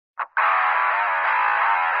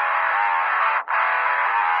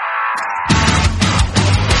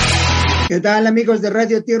¿Qué tal, amigos de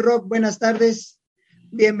Radio T-Rock? Buenas tardes.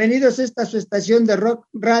 Bienvenidos a esta su estación de rock,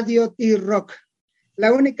 Radio T-Rock,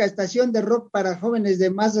 la única estación de rock para jóvenes de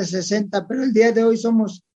más de 60, pero el día de hoy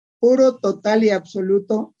somos puro, total y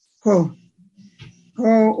absoluto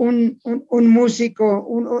un músico,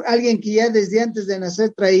 alguien que ya desde antes de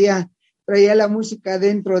nacer traía la música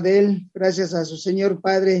dentro de él, gracias a su señor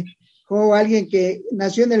padre, alguien que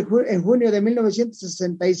nació en junio de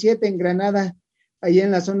 1967 en Granada, allá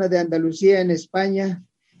en la zona de Andalucía, en España,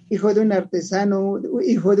 hijo de un artesano,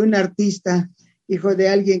 hijo de un artista, hijo de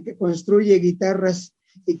alguien que construye guitarras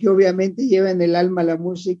y que obviamente lleva en el alma la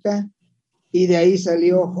música, y de ahí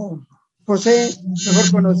salió José,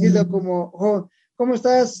 mejor conocido como Jo. ¿Cómo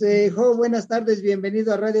estás, Jo? Buenas tardes,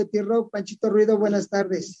 bienvenido a Radio T-Rock. Panchito Ruido, buenas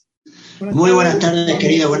tardes. Muy buenas tardes,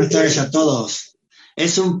 querido, buenas tardes a todos.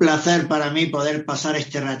 Es un placer para mí poder pasar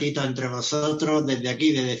este ratito entre vosotros desde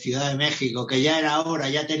aquí, desde Ciudad de México, que ya era hora,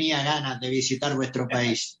 ya tenía ganas de visitar vuestro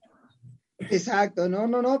país. Exacto,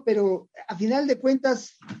 no, pero a final de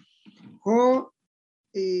cuentas, Jo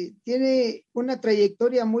tiene una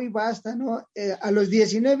trayectoria muy vasta, ¿no? A los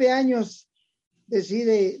 19 años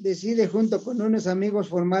decide junto con unos amigos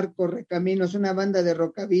formar Correcaminos, una banda de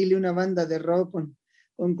rockabilly, una banda de rock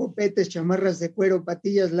con copetes, chamarras de cuero,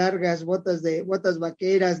 patillas largas, botas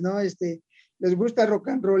vaqueras, ¿no? Les gusta rock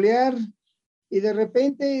and rollear, y de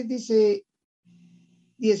repente dice,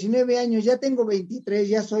 19 años, ya tengo 23,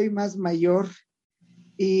 ya soy más mayor,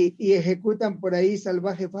 y ejecutan por ahí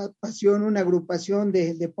Salvaje Pasión, una agrupación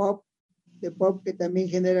de pop que también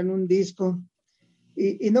generan un disco,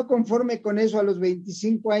 y no conforme con eso, a los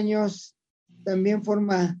 25 años también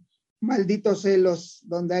forma Malditos Celos,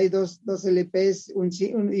 donde hay dos LPs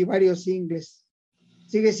y varios singles.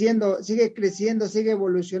 Sigue creciendo, sigue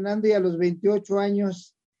evolucionando, y a los 28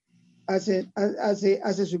 años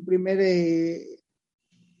hace su primer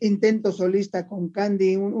intento solista con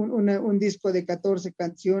Candy, un disco de 14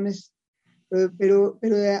 canciones, pero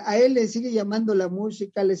a él le sigue llamando la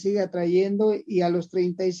música, le sigue atrayendo, y a los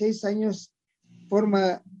 36 años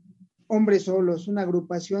forma Hombres Solos, una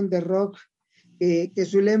agrupación de rock que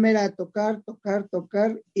su lema era tocar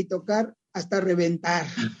y tocar hasta reventar.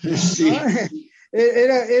 Sí. ¿No?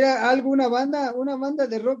 Era una banda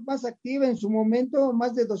de rock más activa en su momento,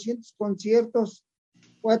 más de 200 conciertos,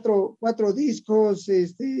 cuatro discos,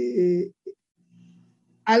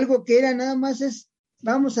 algo que era nada más es,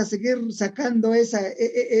 vamos a seguir sacando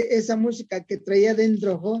esa música que traía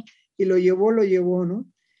dentro, ¿no? Y lo llevó, ¿no?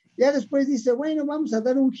 Ya después dice, bueno, vamos a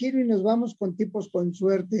dar un giro y nos vamos con Tipos con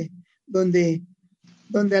Suerte,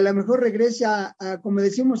 donde a lo mejor regresa como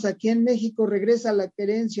decimos aquí en México, regresa a la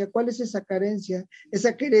querencia. ¿Cuál es esa carencia?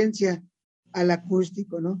 Esa querencia al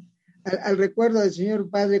acústico, ¿no? Al recuerdo del señor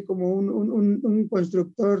padre como un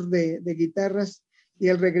constructor de guitarras, y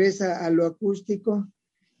él regresa a lo acústico,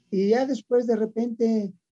 y ya después de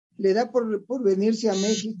repente le da por venirse a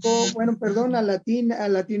México, a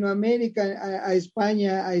Latinoamérica, a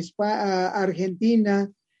España, a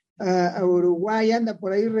Argentina, a Uruguay, anda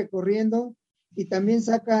por ahí recorriendo, y también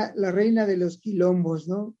saca La Reina de los Quilombos,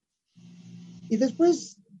 ¿no? Y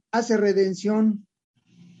después hace Redención,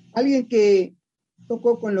 alguien que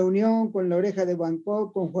tocó con La Unión, con La Oreja de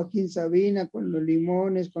Bangkok, con Joaquín Sabina, con Los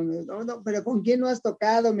Limones, pero ¿con quién no has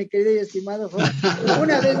tocado, mi querido y estimado Jorge?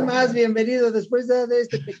 Una vez más, bienvenido, después de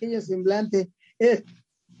este pequeño semblante.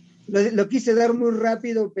 Lo quise dar muy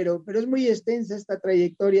rápido, pero es muy extensa esta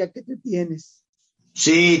trayectoria que tú tienes.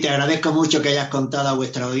 Sí, te agradezco mucho que hayas contado a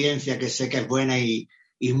vuestra audiencia, que sé que es buena y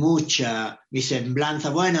mucha mi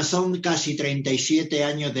semblanza. Bueno, son casi 37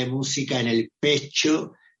 años de música en el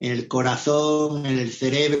pecho, en el corazón, en el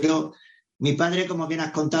cerebro. Mi padre, como bien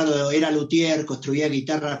has contado, era luthier, construía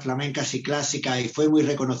guitarras flamencas y clásicas, y fue muy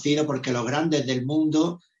reconocido porque los grandes del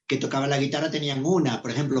mundo que tocaban la guitarra tenían una.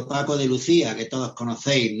 Por ejemplo, Paco de Lucía, que todos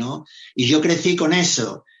conocéis, ¿no? Y yo crecí con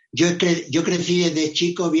eso. Yo crecí desde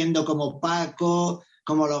chico viendo como Paco,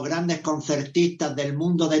 como los grandes concertistas del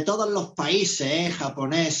mundo, de todos los países,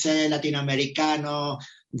 japoneses, latinoamericanos,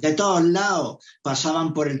 de todos lados,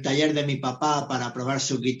 pasaban por el taller de mi papá para probar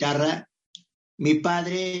sus guitarras. Mi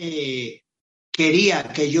padre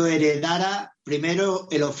quería que yo heredara primero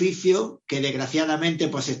el oficio, que desgraciadamente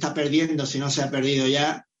pues se está perdiendo, si no se ha perdido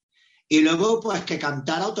ya, y luego pues que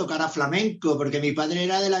cantara o tocara flamenco, porque mi padre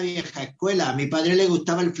era de la vieja escuela. A mi padre le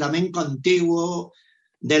gustaba el flamenco antiguo,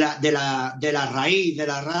 de la raíz, de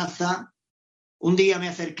la raza. Un día me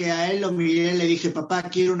acerqué a él, lo miré, le dije, papá,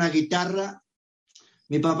 quiero una guitarra.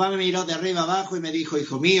 Mi papá me miró de arriba abajo y me dijo,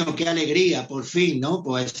 hijo mío, qué alegría, por fin, ¿no?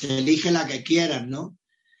 Pues elige la que quieras, ¿no?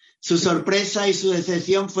 Su sorpresa y su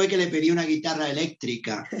decepción fue que le pedí una guitarra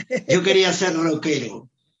eléctrica. Yo quería ser rockero.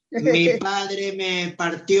 Mi padre me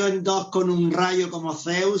partió en dos con un rayo como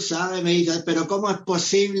Zeus, ¿sabes? Me dice, pero ¿cómo es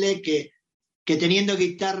posible que teniendo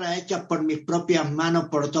guitarras hechas por mis propias manos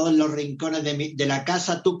por todos los rincones de la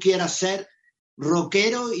casa, tú quieras ser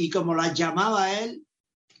rockero? Y como las llamaba él,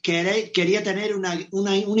 quería tener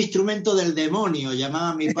un instrumento del demonio,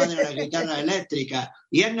 llamaba mi padre a la guitarra eléctrica,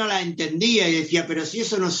 y él no la entendía y decía, pero si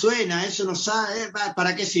eso no suena, eso no sabe,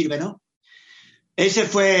 ¿para qué sirve, no? Ese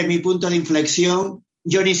fue mi punto de inflexión.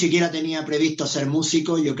 Yo ni siquiera tenía previsto ser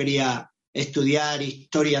músico, yo quería estudiar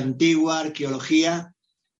historia antigua, arqueología,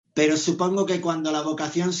 pero supongo que cuando la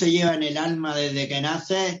vocación se lleva en el alma desde que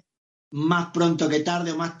naces, más pronto que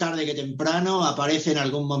tarde o más tarde que temprano, aparece en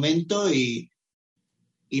algún momento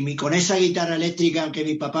con esa guitarra eléctrica que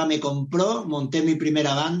mi papá me compró, monté mi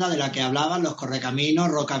primera banda de la que hablaban, Los Correcaminos,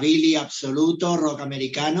 rockabilly absoluto, rock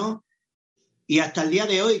americano. Y hasta el día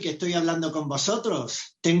de hoy que estoy hablando con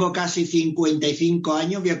vosotros, tengo casi 55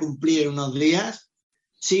 años, voy a cumplir en unos días,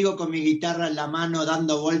 sigo con mi guitarra en la mano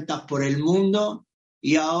dando vueltas por el mundo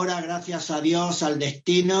y ahora, gracias a Dios, al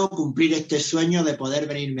destino, cumplir este sueño de poder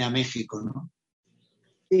venirme a México, ¿no?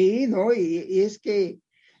 Sí, no, y es que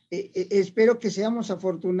espero que seamos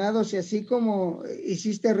afortunados y así como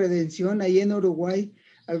hiciste Redención ahí en Uruguay,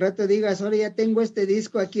 al rato digas, ahora ya tengo este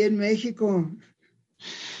disco aquí en México.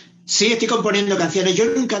 Sí, estoy componiendo canciones. Yo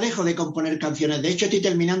nunca dejo de componer canciones. De hecho, estoy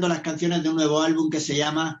terminando las canciones de un nuevo álbum que se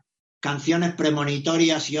llama Canciones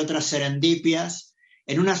Premonitorias y otras Serendipias.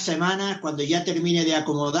 En unas semanas, cuando ya termine de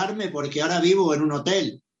acomodarme, porque ahora vivo en un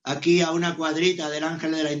hotel, aquí a una cuadrita del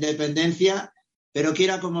Ángel de la Independencia, pero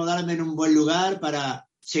quiero acomodarme en un buen lugar para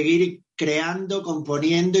seguir creando,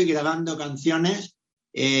 componiendo y grabando canciones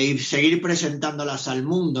y seguir presentándolas al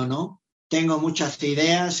mundo, ¿no? Tengo muchas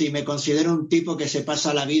ideas y me considero un tipo que se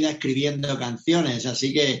pasa la vida escribiendo canciones,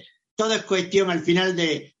 así que todo es cuestión al final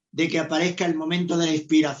de que aparezca el momento de la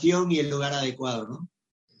inspiración y el lugar adecuado, ¿no?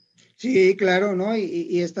 Sí, claro, ¿no?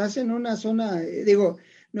 Y estás en una zona, digo,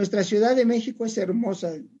 nuestra Ciudad de México es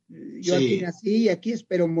hermosa. Yo aquí Sí, nací y aquí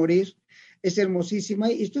espero morir. Es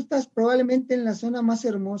hermosísima. Y tú estás probablemente en la zona más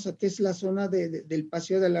hermosa, que es la zona del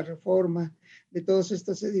Paseo de la Reforma, de todos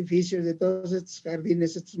estos edificios, de todos estos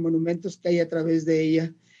jardines, estos monumentos que hay a través de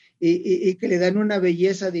ella, y que le dan una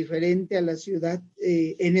belleza diferente a la ciudad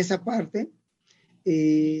en esa parte.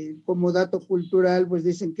 Como dato cultural, pues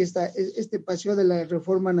dicen que este paseo de la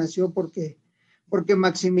Reforma nació porque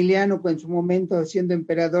Maximiliano, pues, en su momento, siendo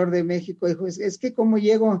emperador de México, dijo, es que cómo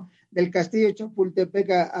llego del castillo de Chapultepec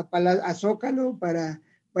a Zócalo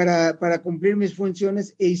para cumplir mis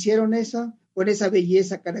funciones, e hicieron eso con esa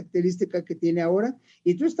belleza característica que tiene ahora,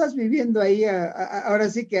 y tú estás viviendo ahí, ahora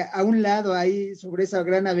sí que a un lado, ahí sobre esa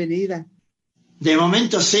gran avenida. de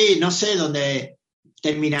momento sí, no sé dónde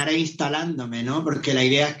terminaré instalándome, ¿no? Porque la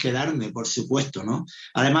idea es quedarme, por supuesto, ¿no?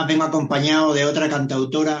 Además vengo acompañado de otra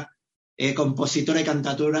cantautora, compositora y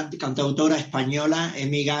cantautora española,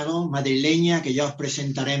 Emi Gago, madrileña, que ya os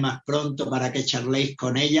presentaré más pronto para que charléis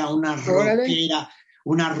con ella, Órale.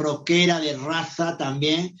 una rockera de raza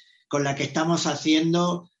también, con la que estamos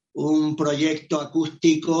haciendo un proyecto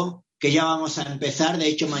acústico que ya vamos a empezar, de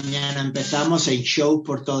hecho mañana empezamos en shows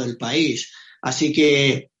por todo el país. Así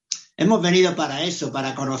que hemos venido para eso,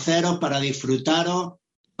 para conoceros, para disfrutaros,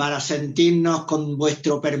 para sentirnos con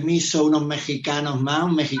vuestro permiso unos mexicanos más,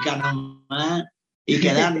 un mexicano más y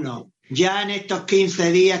quedarnos. Ya en estos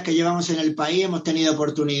 15 días que llevamos en el país hemos tenido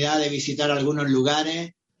oportunidad de visitar algunos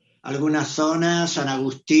lugares, algunas zonas, San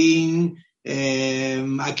Agustín,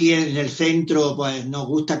 aquí en el centro pues nos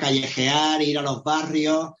gusta callejear, ir a los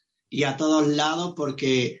barrios y a todos lados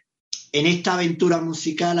porque en esta aventura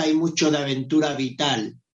musical hay mucho de aventura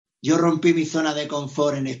vital. Yo rompí mi zona de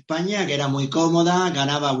confort en España, que era muy cómoda,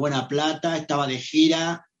 ganaba buena plata, estaba de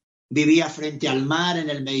gira, vivía frente al mar en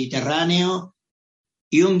el Mediterráneo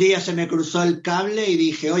y un día se me cruzó el cable y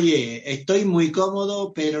dije, oye, estoy muy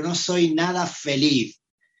cómodo, pero no soy nada feliz.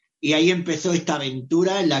 Y ahí empezó esta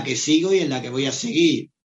aventura en la que sigo y en la que voy a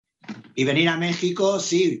seguir. Y venir a México,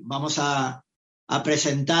 sí, voy a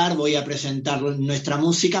presentar nuestra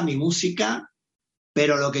música, mi música,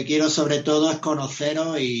 pero lo que quiero sobre todo es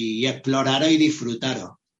conoceros y exploraros y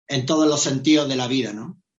disfrutaros en todos los sentidos de la vida,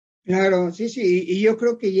 ¿no? Claro, sí, sí, y yo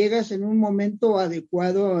creo que llegas en un momento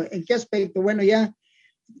adecuado. ¿En qué aspecto? Bueno, ya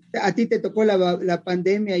a ti te tocó la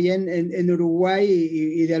pandemia allá en Uruguay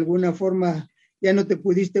y de alguna forma ya no te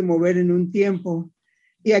pudiste mover en un tiempo.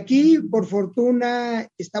 Y aquí, por fortuna,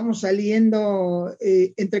 estamos saliendo,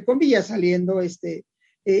 entre comillas saliendo,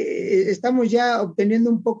 estamos ya obteniendo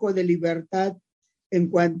un poco de libertad en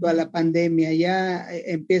cuanto a la pandemia. Ya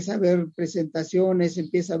empieza a haber presentaciones,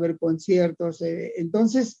 empieza a haber conciertos.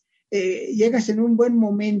 Entonces, llegas en un buen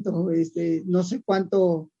momento, no sé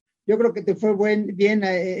cuánto, yo creo que te fue bien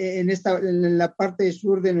en la parte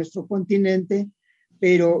sur de nuestro continente,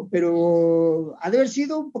 pero ha de haber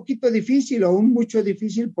sido un poquito difícil o un mucho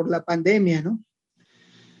difícil por la pandemia, ¿no?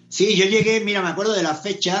 Sí, yo llegué, mira, me acuerdo de la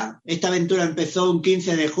fecha. Esta aventura empezó un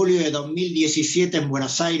 15 de julio de 2017 en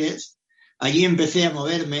Buenos Aires. Allí empecé a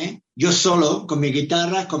moverme, yo solo, con mis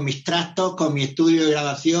guitarras, con mis trastos, con mi estudio de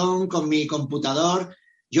grabación, con mi computador.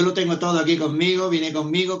 Yo lo tengo todo aquí conmigo, viene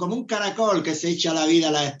conmigo, como un caracol que se echa la vida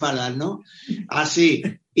a las espaldas, ¿no? Así.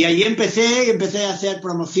 Y allí empecé a hacer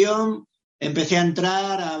promoción, empecé a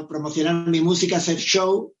entrar, a promocionar mi música, a hacer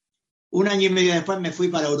show. Un año y medio después me fui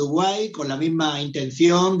para Uruguay con la misma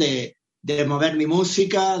intención de mover mi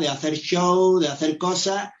música, de hacer show, de hacer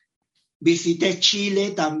cosas. Visité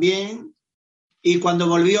Chile también y cuando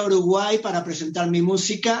volví a Uruguay para presentar mi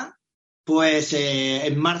música, pues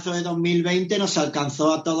en marzo de 2020 nos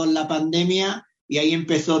alcanzó a todos la pandemia y ahí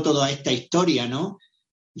empezó toda esta historia, ¿no?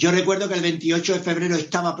 Yo recuerdo que el 28 de febrero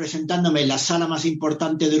estaba presentándome en la sala más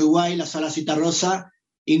importante de Uruguay, la Sala Citarrosa,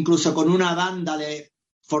 incluso con una banda de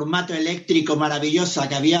formato eléctrico maravillosa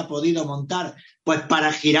que había podido montar, pues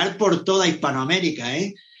para girar por toda Hispanoamérica,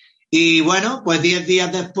 ¿eh? Y bueno, pues 10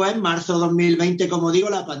 días después, marzo 2020, como digo,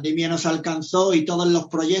 la pandemia nos alcanzó y todos los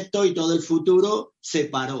proyectos y todo el futuro se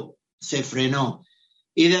paró, se frenó.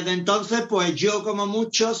 Y desde entonces, pues yo, como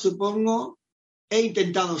muchos, supongo, he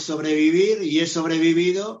intentado sobrevivir y he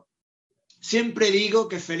sobrevivido. Siempre digo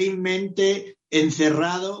que felizmente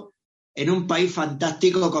encerrado en un país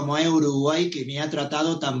fantástico como es Uruguay, que me ha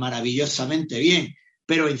tratado tan maravillosamente bien,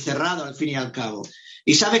 pero encerrado al fin y al cabo.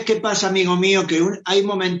 ¿Y sabes qué pasa, amigo mío? Que hay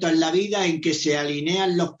momentos en la vida en que se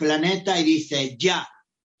alinean los planetas y dices, ya,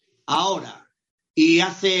 ahora. Y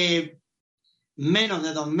hace menos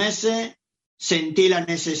de 2 meses sentí la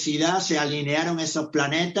necesidad, se alinearon esos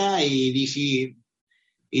planetas y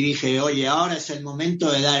dije, oye, ahora es el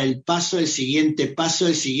momento de dar el paso, el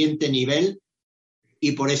siguiente nivel,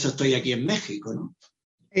 y por eso estoy aquí en México, ¿no?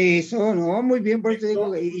 Eso, no, muy bien, por eso te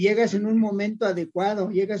digo, y llegas en un momento adecuado,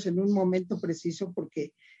 llegas en un momento preciso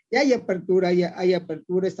porque ya hay apertura,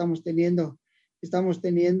 estamos teniendo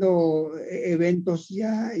eventos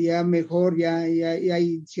ya mejor, ya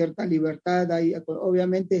hay cierta libertad,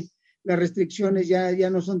 obviamente las restricciones ya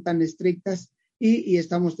no son tan estrictas y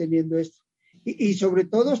estamos teniendo esto. Y sobre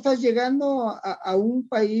todo estás llegando a un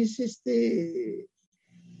país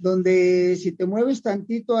donde si te mueves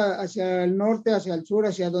tantito hacia el norte, hacia el sur,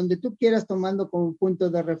 hacia donde tú quieras, tomando como punto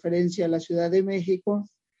de referencia la Ciudad de México,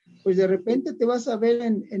 pues de repente te vas a ver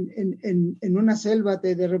en una selva,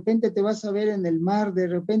 de repente te vas a ver en el mar, de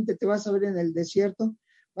repente te vas a ver en el desierto,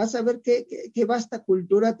 vas a ver qué vasta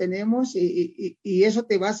cultura tenemos y eso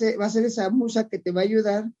va a ser esa musa que te va a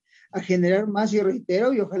ayudar a generar más, y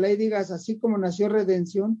reitero, y ojalá y digas, así como nació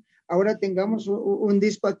Redención, ahora tengamos un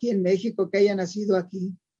disco aquí en México que haya nacido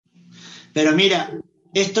aquí. Pero mira,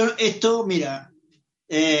 mira,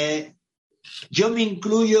 yo me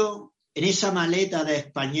incluyo en esa maleta de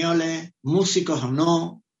españoles, músicos o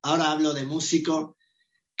no, ahora hablo de músicos,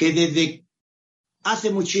 que desde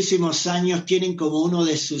hace muchísimos años tienen como uno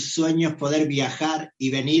de sus sueños poder viajar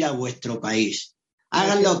y venir a vuestro país.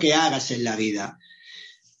 Hagas lo que hagas en la vida.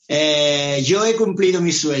 Yo he cumplido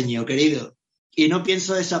mi sueño, querido, y no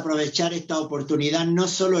pienso desaprovechar esta oportunidad, no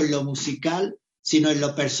solo en lo musical, sino en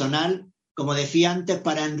lo personal, como decía antes,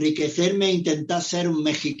 para enriquecerme e intentar ser un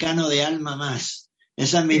mexicano de alma más.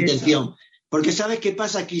 Esa es mi intención. Porque ¿sabes qué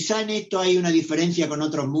pasa? Quizá en esto hay una diferencia con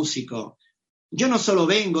otros músicos. Yo no solo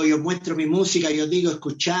vengo y os muestro mi música y os digo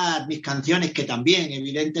escuchar mis canciones, que también,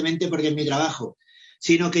 evidentemente, porque es mi trabajo,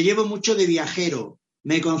 sino que llevo mucho de viajero.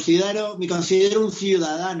 Me considero un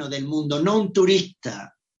ciudadano del mundo, no un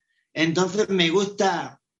turista. Entonces me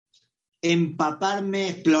gusta empaparme,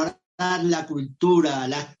 explorar la cultura,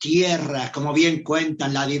 las tierras, como bien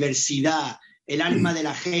cuentan, la diversidad, el alma de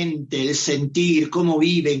la gente, el sentir, cómo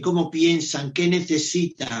viven, cómo piensan, qué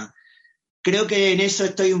necesitan. Creo que en eso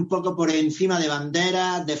estoy un poco por encima de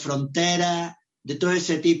banderas, de fronteras, de todo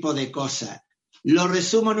ese tipo de cosas. Lo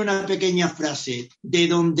resumo en una pequeña frase: de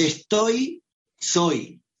donde estoy,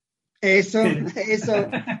 soy. Eso,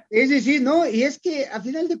 sí, ¿no? Y es que a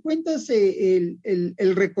final de cuentas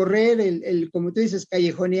el recorrer, como tú dices,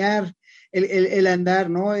 callejonear, el andar,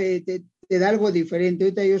 ¿no? Te da algo diferente.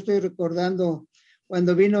 Ahorita yo estoy recordando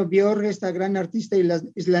cuando vino Björk, esta gran artista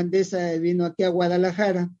islandesa, vino aquí a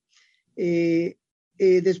Guadalajara.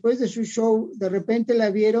 Después de su show, de repente la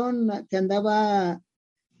vieron que andaba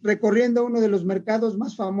recorriendo uno de los mercados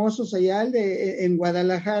más famosos allá en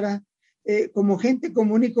Guadalajara, como gente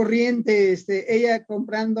común y corriente, ella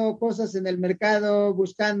comprando cosas en el mercado,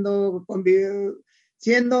 buscando,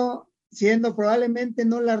 siendo probablemente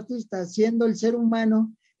no la artista, siendo el ser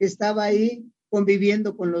humano que estaba ahí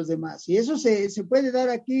conviviendo con los demás. Y eso se puede dar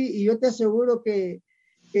aquí, y yo te aseguro que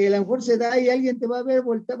a lo mejor se da y alguien te va a ver,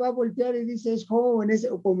 va a voltear y dice, es joven,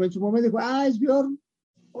 o como en su momento dijo, es Björn,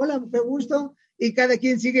 hola, qué gusto, y cada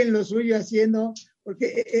quien sigue en lo suyo haciendo,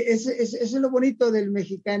 porque eso es lo bonito del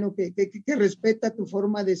mexicano, que respeta tu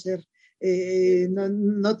forma de ser,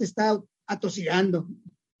 no te está atosigando.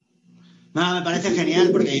 No, me parece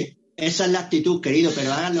genial porque esa es la actitud, querido,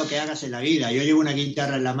 pero hagas lo que hagas en la vida. Yo llevo una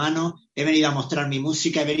guitarra en la mano, he venido a mostrar mi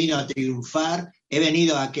música, he venido a triunfar, he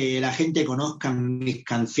venido a que la gente conozca mis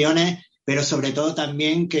canciones, pero sobre todo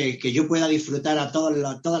también que yo pueda disfrutar a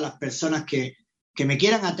todas las personas que me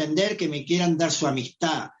quieran atender, que me quieran dar su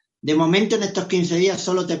amistad. De momento, en estos 15 días,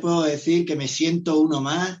 solo te puedo decir que me siento uno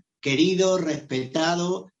más, querido,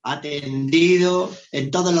 respetado, atendido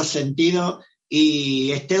en todos los sentidos,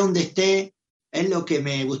 y esté donde esté, es lo que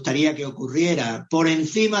me gustaría que ocurriera, por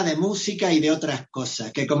encima de música y de otras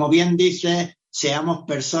cosas, que como bien dices, seamos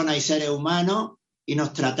personas y seres humanos y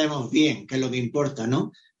nos tratemos bien, que es lo que importa,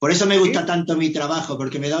 ¿no? Por eso me gusta tanto mi trabajo,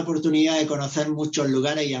 porque me da oportunidad de conocer muchos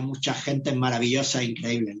lugares y a mucha gente maravillosa e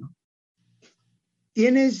increíble, ¿no?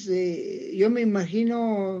 Tienes, yo me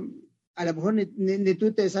imagino, a lo mejor ni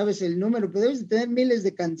tú te sabes el número, pero debes de tener miles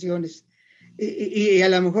de canciones. Y a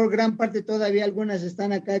lo mejor gran parte todavía algunas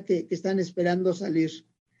están acá que están esperando salir.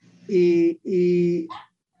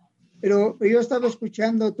 Pero yo estaba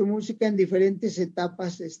escuchando tu música en diferentes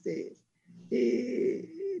etapas,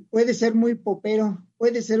 puede ser muy popero,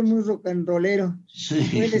 puede ser muy rock and rollero, Sí.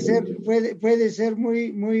 puede ser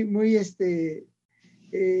muy, muy, muy,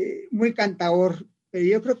 muy cantaor, pero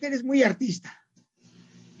yo creo que eres muy artista.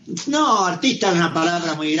 No, artista es una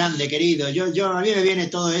palabra muy grande, querido. A mí me viene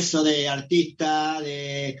todo eso de artista,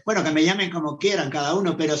 bueno, que me llamen como quieran cada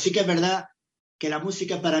uno, pero sí que es verdad que la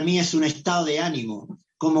música para mí es un estado de ánimo,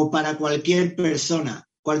 como para cualquier persona.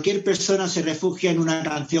 Cualquier persona se refugia en una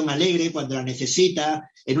canción alegre cuando la necesita,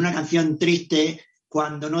 en una canción triste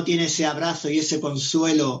cuando no tiene ese abrazo y ese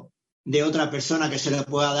consuelo de otra persona que se le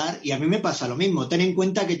pueda dar, y a mí me pasa lo mismo. Ten en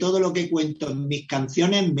cuenta que todo lo que cuento en mis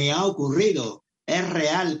canciones me ha ocurrido. Es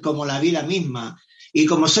real como la vida misma. Y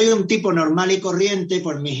como soy un tipo normal y corriente,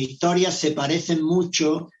 pues mis historias se parecen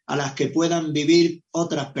mucho a las que puedan vivir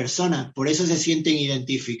otras personas. Por eso se sienten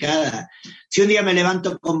identificadas. Si un día me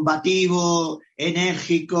levanto combativo,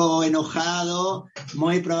 enérgico, enojado,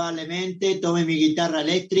 muy probablemente tome mi guitarra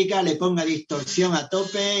eléctrica, le ponga distorsión a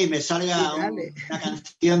tope y me salga una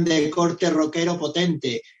canción de corte rockero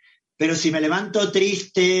potente. Pero si me levanto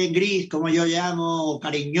triste, gris, como yo llamo,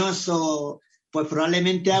 cariñoso, pues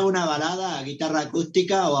probablemente haga una balada a guitarra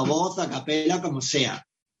acústica o a voz, a capela, como sea.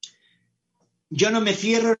 Yo no me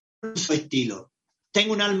cierro en su estilo.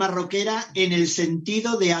 Tengo un alma rockera en el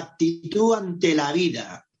sentido de actitud ante la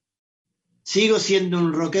vida. Sigo siendo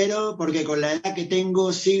un rockero porque con la edad que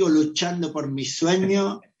tengo sigo luchando por mis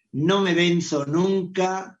sueños, no me venzo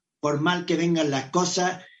nunca, por mal que vengan las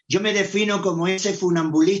cosas. Yo me defino como ese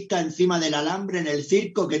funambulista encima del alambre en el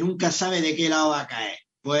circo que nunca sabe de qué lado va a caer.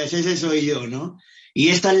 Pues ese soy yo, ¿no? Y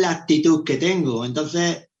esta es la actitud que tengo.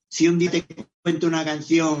 Entonces, si un día te cuento una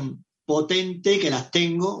canción potente, que las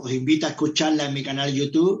tengo, os invito a escucharla en mi canal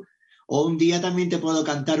YouTube, o un día también te puedo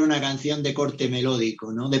cantar una canción de corte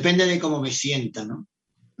melódico, ¿no? Depende de cómo me sienta, ¿no?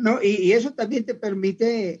 No, y eso también te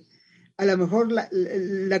permite, a lo mejor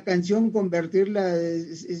la canción convertirla,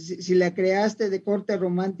 si la creaste de corte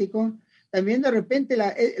romántico, también de repente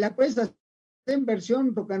la puedes hacer en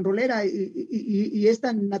versión rock and rollera y es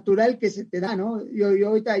tan natural que se te da, ¿no?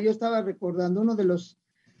 Yo estaba recordando uno de los,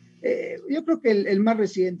 yo creo que el más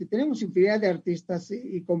reciente, tenemos infinidad de artistas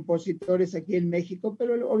y compositores aquí en México,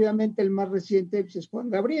 pero obviamente el más reciente pues, es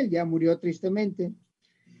Juan Gabriel, ya murió tristemente,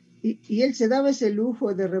 y él se daba ese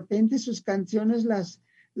lujo, de repente sus canciones las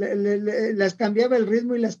cambiaba el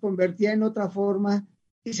ritmo y las convertía en otra forma,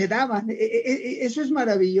 y se daban, eso es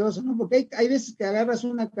maravilloso, ¿no? Porque hay veces que agarras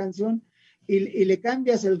una canción y le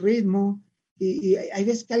cambias el ritmo y hay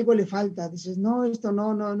veces que algo le falta. Dices, no, esto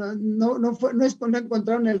no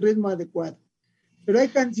encontraron el ritmo adecuado. Pero hay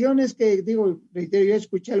canciones que, digo, reitero, yo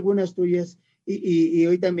escuché algunas tuyas y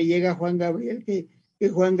ahorita me llega Juan Gabriel, que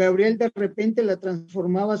Juan Gabriel de repente la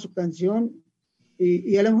transformaba su canción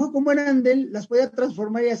y a lo mejor como eran de él, las podía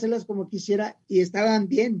transformar y hacerlas como quisiera y estaban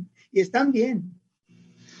bien, y están bien.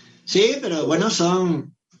 Sí, pero bueno,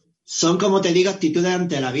 son como te digo, actitudes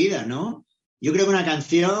ante la vida, ¿no? Yo creo que una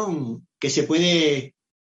canción que se puede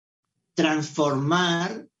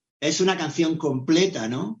transformar es una canción completa,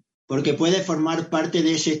 ¿no? porque puede formar parte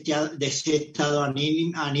de ese estado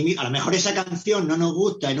anímico. A lo mejor esa canción no nos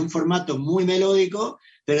gusta en un formato muy melódico,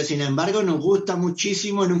 pero sin embargo nos gusta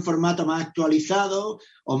muchísimo en un formato más actualizado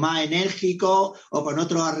o más enérgico o con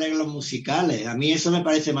otros arreglos musicales. A mí eso me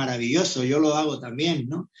parece maravilloso, yo lo hago también,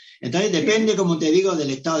 ¿no? Entonces depende, como te digo,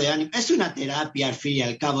 del estado de ánimo. Es una terapia al fin y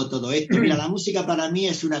al cabo todo esto. Mira, la música para mí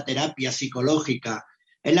es una terapia psicológica,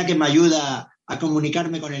 es la que me ayuda a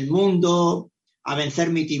comunicarme con el mundo, a vencer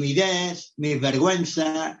mi timidez, mis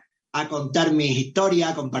vergüenzas, a contar mis historias,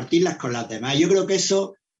 a compartirlas con las demás. Yo creo que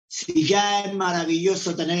eso, si ya es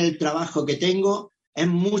maravilloso tener el trabajo que tengo, es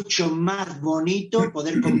mucho más bonito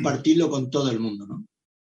poder compartirlo con todo el mundo, ¿no?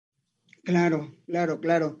 Claro, claro,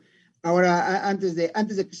 claro. Ahora, antes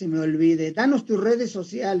de que se me olvide, danos tus redes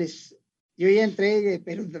sociales. Yo ya entregué,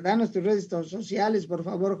 pero danos tus redes sociales, por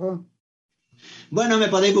favor, Jo. Bueno, me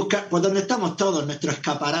podéis buscar, pues donde estamos todos, nuestro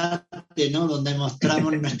escaparate, ¿no? Donde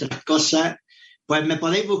mostramos nuestras cosas. Pues me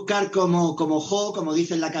podéis buscar como Jo, como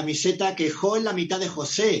dice en la camiseta, que Jo es la mitad de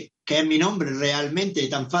José, que es mi nombre realmente,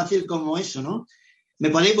 tan fácil como eso, ¿no? Me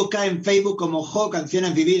podéis buscar en Facebook como Jo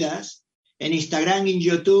Canciones Vividas, en Instagram y en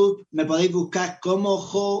YouTube me podéis buscar como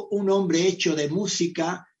Jo, un hombre hecho de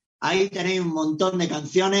música. Ahí tenéis un montón de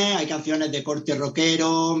canciones, hay canciones de corte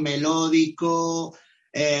rockero, melódico,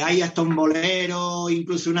 hay hasta un bolero,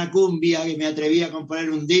 incluso una cumbia que me atreví a componer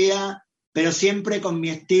un día, pero siempre con mi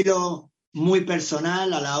estilo muy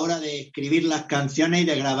personal a la hora de escribir las canciones y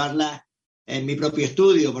de grabarlas en mi propio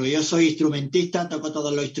estudio, porque yo soy instrumentista, toco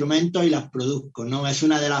todos los instrumentos y las produzco, ¿no? Es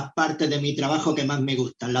una de las partes de mi trabajo que más me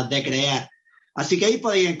gustan, las de crear. Así que ahí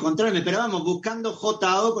podéis encontrarme, pero vamos, buscando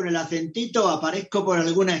JO con el acentito, aparezco por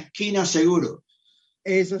alguna esquina seguro.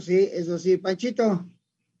 Eso sí, Panchito.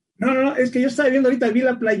 No, es que yo estaba viendo ahorita, vi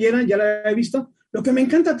la playera, ya la he visto. Lo que me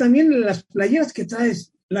encanta también de las playeras que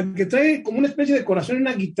traes, la que trae como una especie de corazón en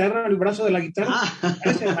una guitarra, en el brazo de la guitarra,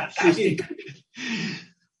 parece fantástica.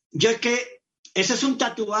 Yo es que ese es un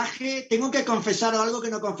tatuaje, tengo que confesaros algo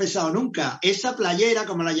que no he confesado nunca. Esa playera,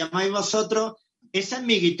 como la llamáis vosotros, esa es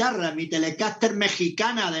mi guitarra, mi Telecaster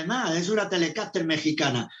mexicana además, es una Telecaster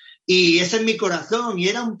mexicana. Y ese es mi corazón, y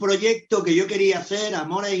era un proyecto que yo quería hacer,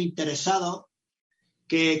 Amores Interesados,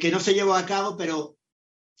 que no se llevó a cabo, pero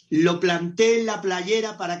lo planté en la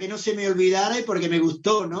playera para que no se me olvidara y porque me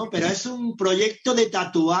gustó, ¿no? Pero es un proyecto de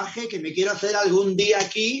tatuaje que me quiero hacer algún día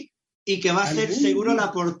aquí y que va a ser seguro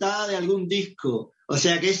la portada de algún disco. O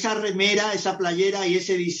sea que esa remera, esa playera y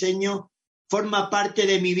ese diseño forma parte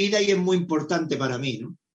de mi vida y es muy importante para mí,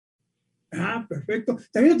 ¿no? Ah, perfecto.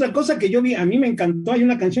 También otra cosa que yo vi, a mí me encantó, hay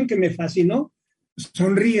una canción que me fascinó,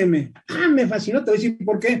 Sonríeme. Me fascinó, te voy a decir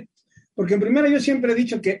por qué. Porque en primera yo siempre he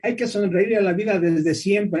dicho que hay que sonreír a la vida desde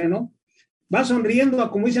siempre, ¿no? Vas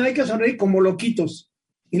sonriendo, como dicen, hay que sonreír como loquitos.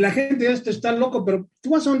 Y la gente ya está loco, pero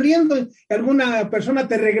tú vas sonriendo y alguna persona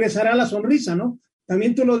te regresará la sonrisa, ¿no?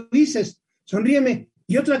 También tú lo dices, sonríeme.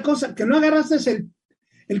 Y otra cosa, que no agarraste es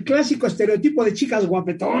el clásico estereotipo de chicas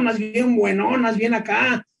guapetonas, bien buenonas, bien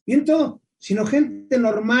acá, bien todo, sino gente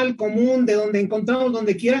normal, común, de donde encontramos,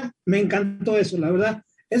 donde quiera. Me encantó eso, la verdad.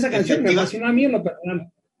 Esa canción me fascinó a mí en lo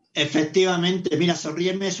personal. Efectivamente, mira,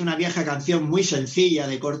 Sonríeme es una vieja canción muy sencilla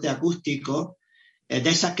de corte acústico, de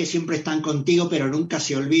esas que siempre están contigo pero nunca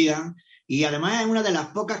se olvidan, y además es una de las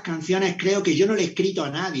pocas canciones, creo, que yo no le he escrito a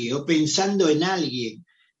nadie o pensando en alguien.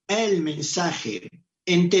 Es el mensaje,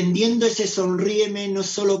 entendiendo ese sonríeme no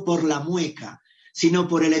solo por la mueca, sino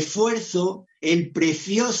por el esfuerzo, el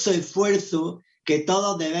precioso esfuerzo que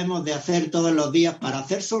todos debemos de hacer todos los días para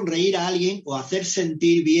hacer sonreír a alguien o hacer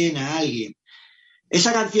sentir bien a alguien.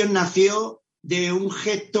 Esa canción nació de un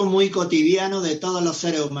gesto muy cotidiano de todos los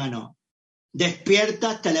seres humanos.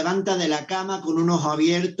 Despiertas, te levantas de la cama con un ojo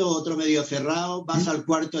abierto, otro medio cerrado, vas al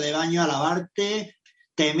cuarto de baño a lavarte,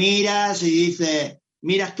 te miras y dices,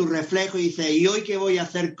 miras tu reflejo y dices, ¿y hoy qué voy a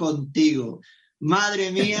hacer contigo?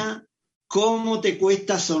 Madre mía, ¿cómo te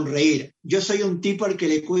cuesta sonreír? Yo soy un tipo al que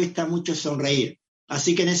le cuesta mucho sonreír.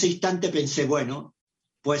 Así que en ese instante pensé, bueno,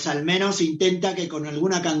 pues al menos intenta que con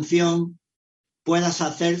alguna canción puedas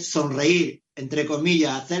hacer sonreír, entre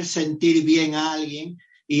comillas, hacer sentir bien a alguien,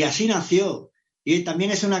 y así nació. Y también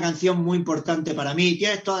es una canción muy importante para mí,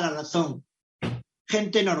 tienes toda la razón.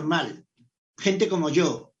 Gente normal, gente como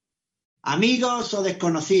yo, amigos o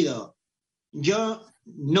desconocidos. Yo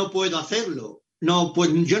no puedo hacerlo,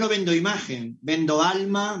 yo no vendo imagen, vendo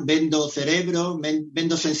alma, vendo cerebro,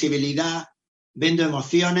 vendo sensibilidad, vendo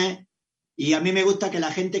emociones. Y a mí me gusta que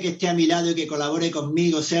la gente que esté a mi lado y que colabore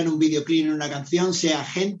conmigo, sea en un videoclip, en una canción, sea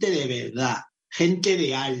gente de verdad, gente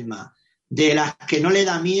de alma, de las que no le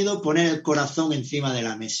da miedo poner el corazón encima de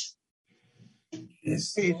la mesa.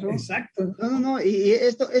 Eso. Exacto. No, y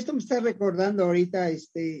esto me está recordando ahorita,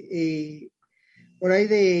 por ahí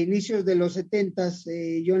de inicios de los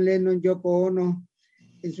 70s, John Lennon, Yoko Ono,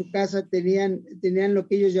 en su casa tenían lo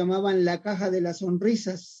que ellos llamaban la caja de las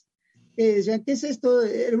sonrisas. Decían, ¿qué es esto?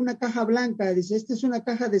 Era una caja blanca. Dice, esta es una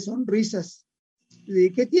caja de sonrisas.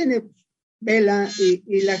 ¿Qué tiene? Vela.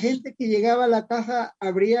 Y la gente que llegaba a la caja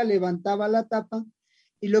abría, levantaba la tapa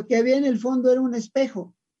y lo que había en el fondo era un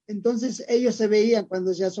espejo. Entonces ellos se veían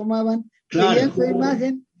cuando se asomaban, Claro. veían su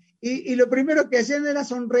imagen y lo primero que hacían era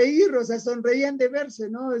sonreír, o sea, sonreían de verse,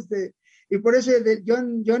 ¿no? Y por eso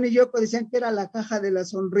John y Yoko decían que era la caja de las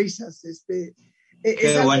sonrisas.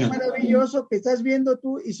 Es algo bueno. maravilloso que estás viendo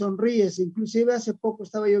tú y sonríes. Inclusive hace poco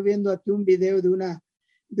estaba yo viendo aquí un video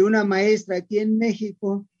de una maestra aquí en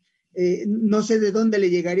México. No sé de dónde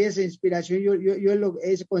le llegaría esa inspiración.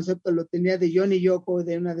 Ese concepto lo tenía de John y Yoko,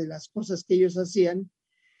 de una de las cosas que ellos hacían.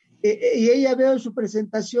 Y ella veo su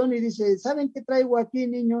presentación y dice, ¿saben qué traigo aquí,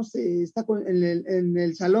 niños? Está en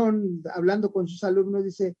el salón hablando con sus alumnos.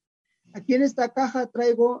 Dice, aquí en esta caja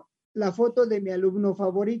traigo la foto de mi alumno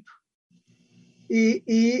favorito.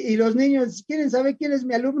 Y los niños quieren saber quién es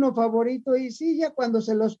mi alumno favorito. Y sí, ya cuando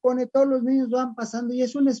se los pone, todos los niños van pasando y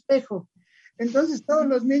es un espejo. Entonces todos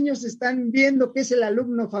los niños están viendo qué es el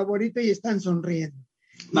alumno favorito y están sonriendo.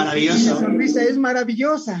 Maravilloso. La sonrisa es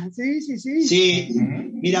maravillosa, sí. Sí,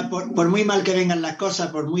 mira, por muy mal que vengan las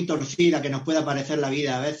cosas, por muy torcida que nos pueda parecer la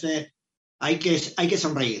vida, a veces hay que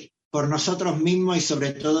sonreír por nosotros mismos y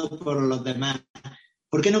sobre todo por los demás.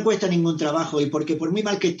 Porque no cuesta ningún trabajo y porque por muy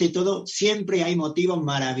mal que esté todo, siempre hay motivos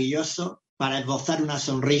maravillosos para esbozar una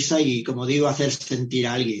sonrisa y, como digo, hacer sentir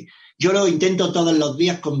a alguien. Yo lo intento todos los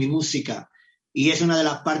días con mi música. Y es una de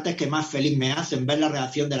las partes que más feliz me hacen, ver la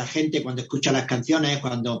reacción de la gente cuando escucha las canciones,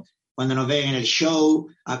 cuando nos ven en el show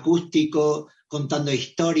acústico, contando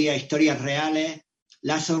historias reales.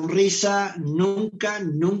 La sonrisa nunca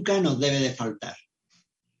nos debe de faltar.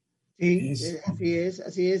 Sí,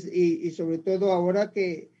 así es. Y sobre todo ahora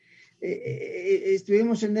que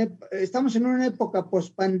estamos en una época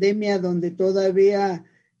post-pandemia donde todavía...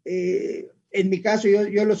 en mi caso,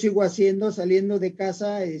 yo lo sigo haciendo, saliendo de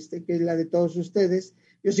casa, que es la de todos ustedes,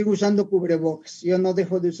 yo sigo usando cubrebocas, yo no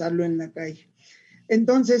dejo de usarlo en la calle.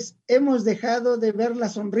 Entonces, hemos dejado de ver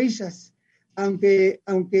las sonrisas, aunque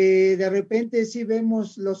de repente sí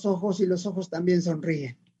vemos los ojos y los ojos también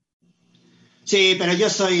sonríen. Sí, pero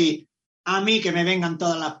a mí que me vengan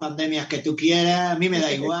todas las pandemias que tú quieras, a mí me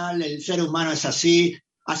da igual, el ser humano es así,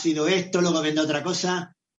 ha sido esto, luego vendrá otra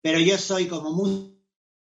cosa, pero yo soy como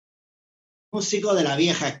músico de la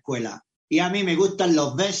vieja escuela. Y a mí me gustan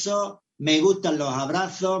los besos, me gustan los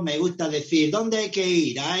abrazos, me gusta decir, ¿dónde hay que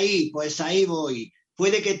ir? Ahí, pues ahí voy.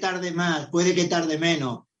 Puede que tarde más, puede que tarde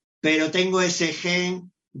menos, pero tengo ese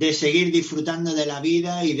gen de seguir disfrutando de la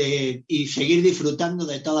vida y seguir disfrutando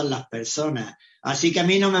de todas las personas. Así que a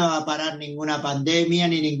mí no me va a parar ninguna pandemia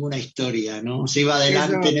ni ninguna historia, ¿no? Si va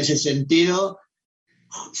adelante en ese sentido,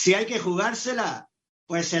 si hay que jugársela,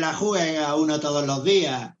 pues se la juegue a uno todos los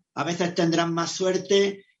días. A veces tendrán más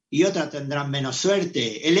suerte y otras tendrán menos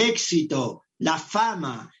suerte. El éxito, la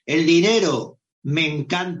fama, el dinero, me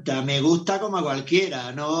encanta, me gusta como a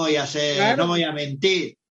cualquiera, no voy a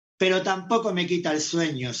mentir, pero tampoco me quita el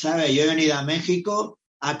sueño, ¿sabes? Yo he venido a México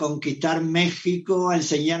a conquistar México, a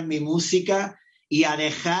enseñar mi música y a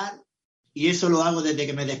dejar, y eso lo hago desde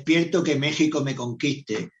que me despierto, que México me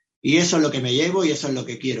conquiste. Y eso es lo que me llevo y eso es lo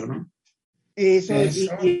que quiero, ¿no? Eso.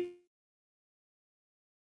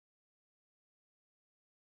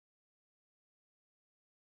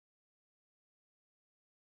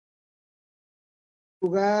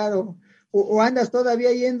 Lugar o andas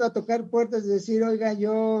todavía yendo a tocar puertas y decir, oiga,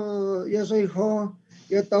 yo soy Jo,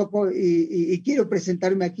 yo toco y quiero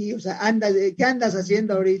presentarme aquí, o sea, ¿qué andas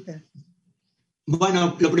haciendo ahorita?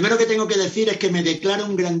 Bueno, lo primero que tengo que decir es que me declaro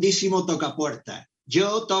un grandísimo tocapuertas.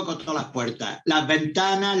 Yo toco todas las puertas, las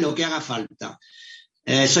ventanas, lo que haga falta.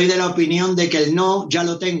 Soy de la opinión de que el no ya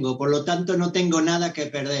lo tengo, por lo tanto no tengo nada que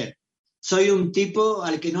perder. Soy un tipo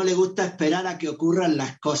al que no le gusta esperar a que ocurran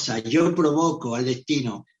las cosas. Yo provoco al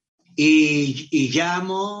destino y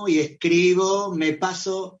llamo y escribo, me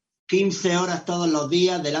paso 15 horas todos los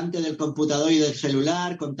días delante del computador y del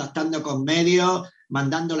celular, contactando con medios,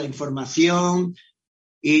 mandando la información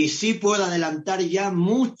y sí puedo adelantar ya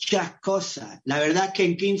muchas cosas. La verdad es que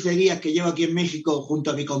en 15 días que llevo aquí en México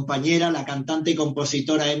junto a mi compañera, la cantante y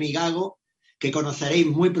compositora Emi Gago, que conoceréis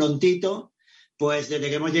muy prontito, pues desde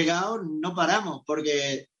que hemos llegado no paramos,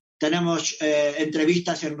 porque tenemos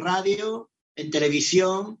entrevistas en radio, en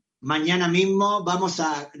televisión. Mañana mismo vamos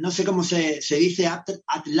a, no sé cómo se dice,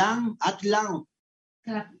 Atlan,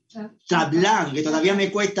 Tlaplan, que todavía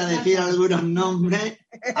me cuesta decir algunos nombres,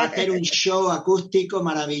 hacer un show acústico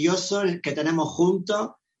maravilloso el que tenemos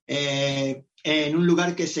juntos en un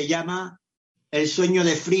lugar que se llama El Sueño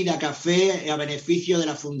de Frida Café, a beneficio de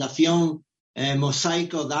la Fundación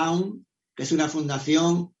Mosaico Down, que es una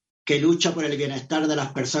fundación que lucha por el bienestar de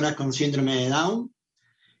las personas con síndrome de Down.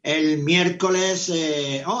 El miércoles,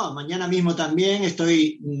 mañana mismo también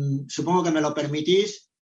estoy, supongo que me lo permitís,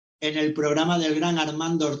 en el programa del gran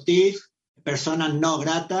Armando Ortiz, Personas No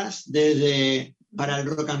Gratas, para el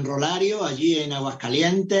rock and rollario, allí en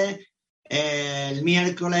Aguascalientes. El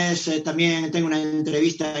miércoles también tengo una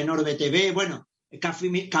entrevista en Orbe TV. Bueno,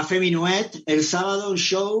 Café Minuet. El sábado un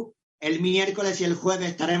show. El miércoles y el jueves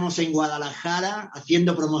estaremos en Guadalajara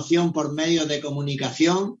haciendo promoción por medios de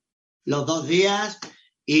comunicación los 2 días.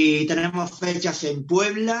 Y tenemos fechas en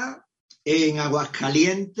Puebla, en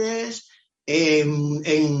Aguascalientes,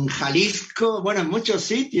 en Jalisco, bueno, en muchos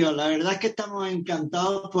sitios. La verdad es que estamos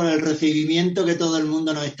encantados por el recibimiento que todo el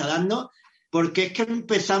mundo nos está dando, porque es que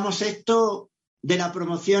empezamos esto de la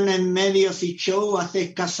promoción en medios y show hace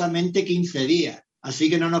escasamente 15 días. Así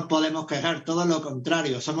que no nos podemos quejar, todo lo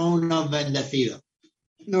contrario, somos unos bendecidos.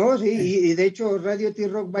 No, sí, y de hecho Radio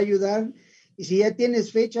T-Rock va a ayudar. Y si ya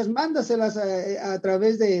tienes fechas, mándaselas a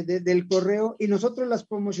través del correo y nosotros las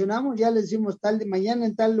promocionamos, ya les decimos mañana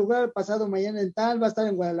en tal lugar, pasado mañana en tal, va a estar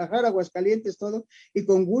en Guadalajara, Aguascalientes, todo, y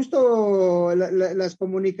con gusto las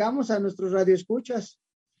comunicamos a nuestros radioescuchas.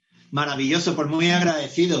 Maravilloso, pues muy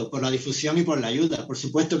agradecido por la difusión y por la ayuda, por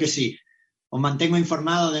supuesto que sí. Os mantengo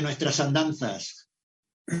informado de nuestras andanzas.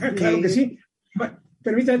 Claro que sí.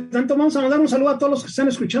 Permítame, tanto vamos a mandar un saludo a todos los que están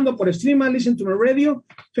escuchando por Streama, Listen to My Radio,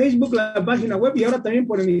 Facebook, la página web y ahora también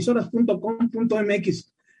por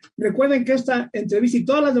emisoras.com.mx. Recuerden que esta entrevista y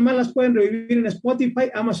todas las demás las pueden revivir en Spotify,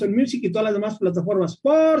 Amazon Music y todas las demás plataformas.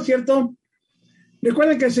 Por cierto,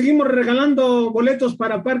 recuerden que seguimos regalando boletos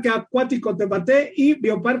para Parque Acuático Tepate y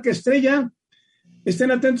Bioparque Estrella. Estén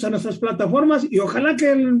atentos a nuestras plataformas y ojalá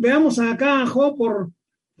que veamos acá a Jo por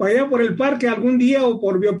allá por el parque algún día o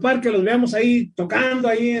por Bioparque, los veamos ahí tocando,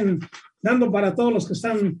 dando para todos los que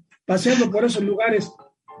están paseando por esos lugares.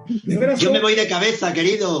 De veras, yo me voy de cabeza,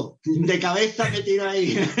 querido. De cabeza me tiro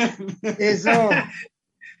ahí. Eso.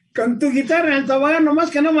 Con tu guitarra en el tobogán, nomás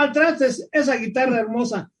que no maltrates esa guitarra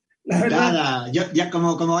hermosa. La verdad. Nada, yo ya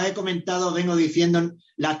como he comentado, vengo diciendo,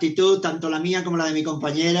 la actitud, tanto la mía como la de mi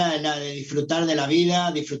compañera, es la de disfrutar de la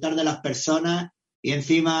vida, disfrutar de las personas. Y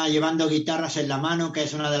encima llevando guitarras en la mano, que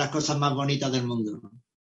es una de las cosas más bonitas del mundo.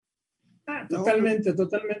 Totalmente.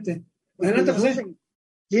 Adelante, José.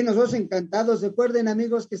 Sí, nosotros encantados. Recuerden,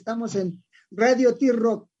 amigos, que estamos en Radio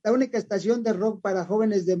T-Rock, la única estación de rock para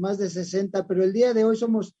jóvenes de más de 60, pero el día de hoy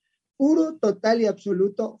somos puro, total y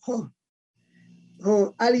absoluto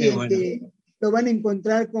alguien bueno, que lo van a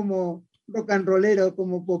encontrar como rock and rollero,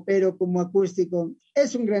 como popero, como acústico.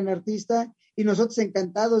 Es un gran artista. Y nosotros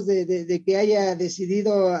encantados de que haya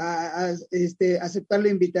decidido aceptar la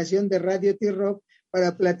invitación de Radio T-Rock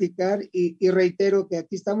para platicar y reitero que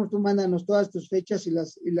aquí estamos, tú mándanos todas tus fechas y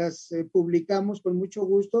las publicamos con mucho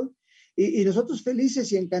gusto y nosotros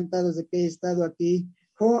felices y encantados de que haya estado aquí.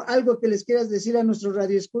 Jo, ¿algo que les quieras decir a nuestros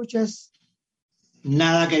radioescuchas?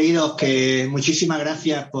 Nada, queridos, que muchísimas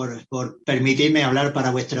gracias por permitirme hablar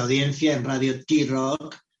para vuestra audiencia en Radio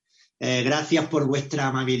T-Rock. Gracias por vuestra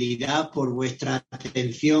amabilidad, por vuestra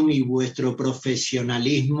atención y vuestro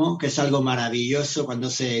profesionalismo, que es algo maravilloso cuando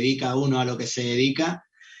se dedica uno a lo que se dedica.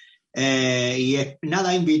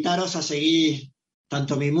 Nada, invitaros a seguir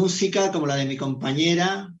tanto mi música como la de mi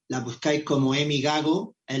compañera. La buscáis como Emi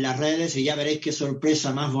Gago en las redes y ya veréis qué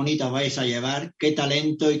sorpresa más bonita os vais a llevar, qué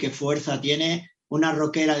talento y qué fuerza tiene una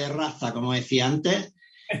rockera de raza, como decía antes.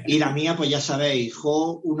 Y la mía, pues ya sabéis,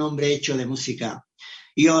 Jo, un hombre hecho de música.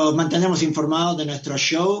 Y os mantendremos informados de nuestro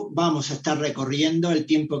show. Vamos a estar recorriendo el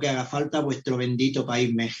tiempo que haga falta vuestro bendito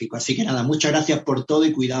país, México. Así que nada, muchas gracias por todo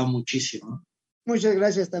y cuidado muchísimo. Muchas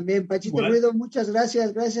gracias también, Pachito Ruido. Muchas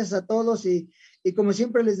gracias a todos. Y como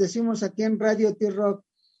siempre les decimos aquí en Radio T-Rock,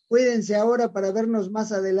 cuídense ahora para vernos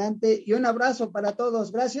más adelante. Y un abrazo para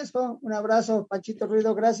todos. Gracias, Jo. Un abrazo, Pachito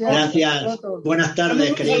Ruido. Gracias. Gracias. Buenas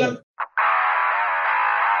tardes, querido.